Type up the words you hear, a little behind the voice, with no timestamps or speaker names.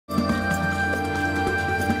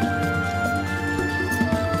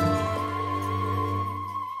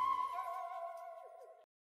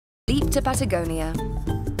to Patagonia.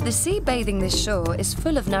 The sea bathing this shore is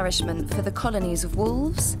full of nourishment for the colonies of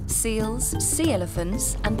wolves, seals, sea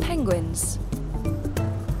elephants, and penguins.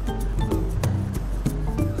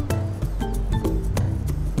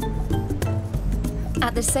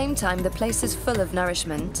 At the same time, the place is full of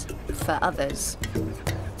nourishment for others.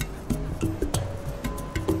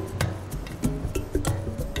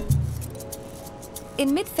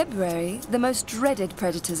 In mid-February, the most dreaded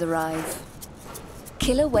predators arrive: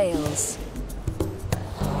 killer whales.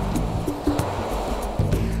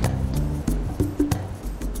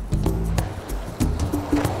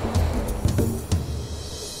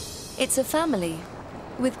 It's a family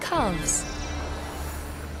with calves.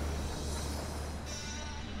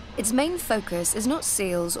 Its main focus is not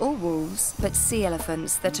seals or wolves, but sea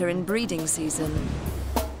elephants that are in breeding season.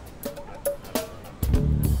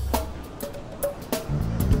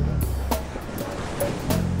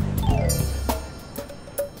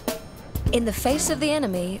 In the face of the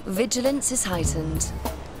enemy, vigilance is heightened.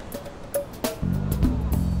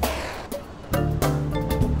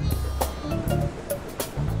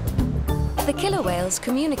 The killer whales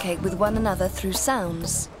communicate with one another through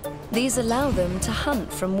sounds. These allow them to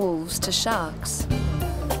hunt from wolves to sharks.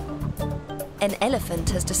 An elephant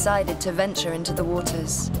has decided to venture into the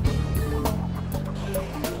waters,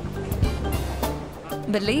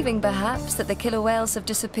 believing perhaps that the killer whales have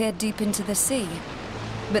disappeared deep into the sea.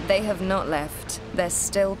 But they have not left. They're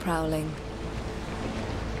still prowling.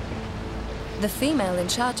 The female in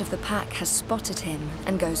charge of the pack has spotted him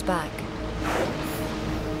and goes back.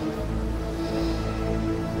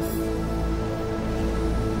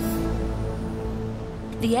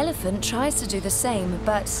 The elephant tries to do the same,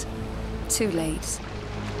 but too late.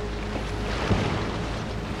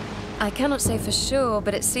 I cannot say for sure,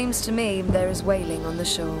 but it seems to me there is whaling on the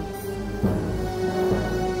shore.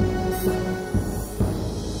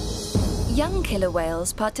 Young killer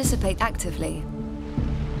whales participate actively.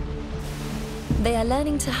 They are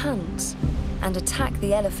learning to hunt and attack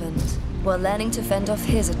the elephant while learning to fend off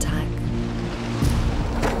his attack.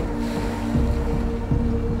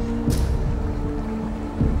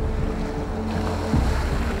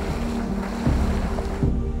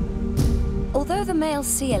 Although the male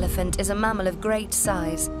sea elephant is a mammal of great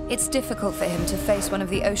size, it's difficult for him to face one of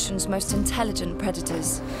the ocean's most intelligent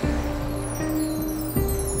predators.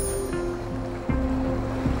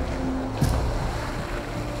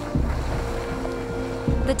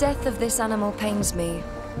 The death of this animal pains me,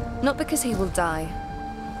 not because he will die.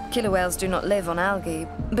 Killer whales do not live on algae,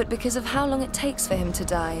 but because of how long it takes for him to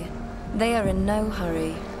die. They are in no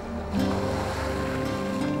hurry.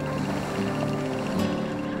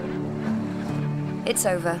 It's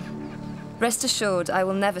over. Rest assured, I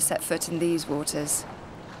will never set foot in these waters.